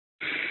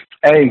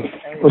Hey,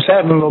 what's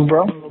happening, little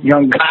bro?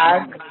 Young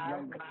guy.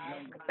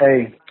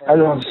 Hey, I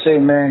just want to say,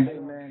 man,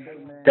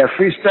 that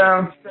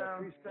freestyle,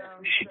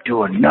 you should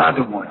do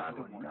another one.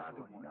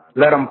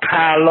 Let them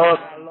pile up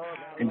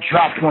and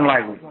drop one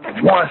like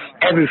once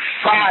every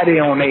Friday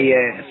on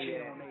their ass.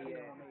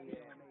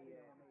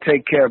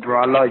 Take care,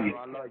 bro. I love you.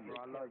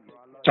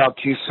 Talk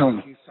to you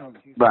soon.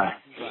 Bye.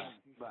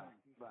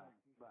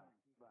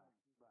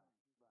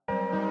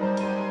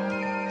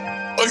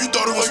 Oh, you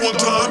thought it was one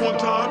time?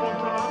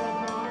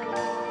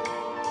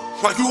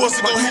 Like we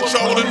wasn't gonna hit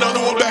y'all with another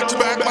one back to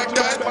back like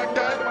that?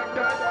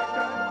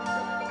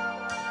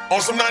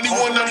 On some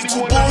 91, 92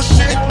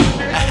 bullshit?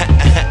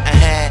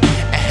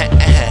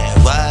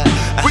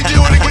 We do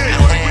it again.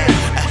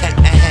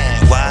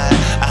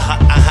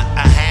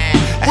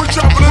 We're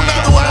dropping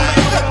another one on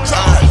the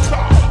time.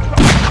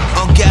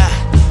 Oh God,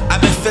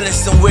 I've been feeling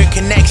some weird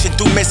connection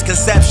through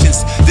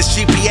misconceptions. This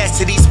GPS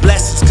to these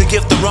blessings could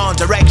give the wrong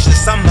direction.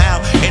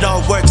 Somehow it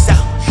all works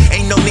out.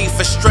 Ain't no need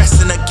for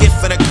stressing, a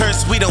gift and a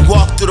curse. We done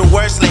walk through the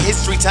worst, let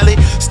history tell it.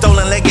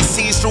 Stolen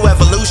legacies through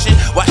evolution.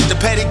 Watch the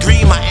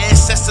pedigree, my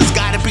ancestors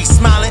gotta be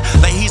smiling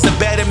like he's a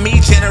better me.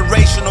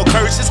 Generational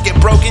curses get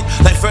broken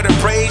like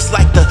vertebrae,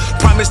 like the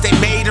promise they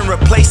made and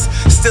replaced.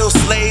 Still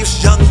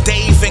slaves, young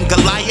Dave and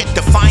Goliath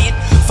defiant.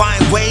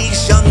 Find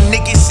ways, young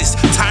niggas is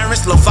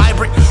tyrants, low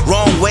vibrant.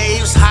 Wrong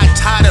waves, high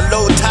tide or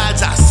low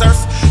tides I surf.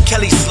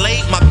 Kelly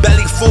Slate, my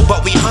belly full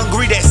but we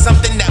hungry. That's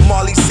something that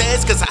Marley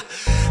says, cause I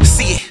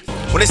see it.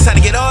 When it's time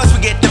to get ours, we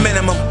get the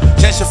minimum.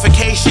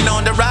 Gentrification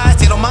on the rise,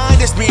 they don't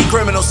mind us being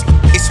criminals.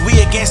 It's we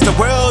against the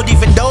world,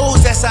 even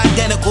those that's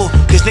identical.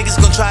 Cause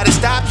niggas gon' try to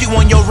stop you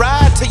on your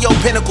ride to your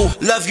pinnacle.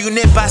 Love you,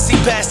 Nip, I see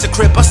past the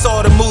crib, I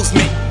saw the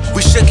movement.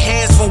 We shook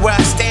hands from where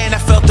I stand, I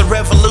felt the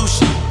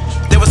revolution.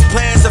 There was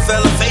plans of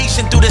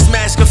elevation through this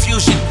mass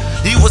confusion.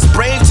 You was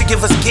brave to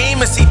give us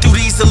game and see through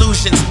these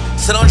illusions.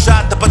 So don't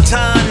drop the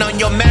baton on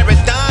your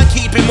marathon,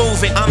 keep it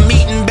moving. I'm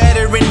eating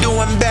better and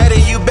doing better,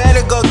 you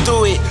better go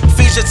through it.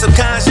 Feed your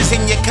subconscious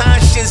and your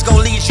conscience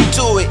gon' lead you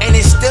to it. And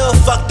it's still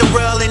fuck the world.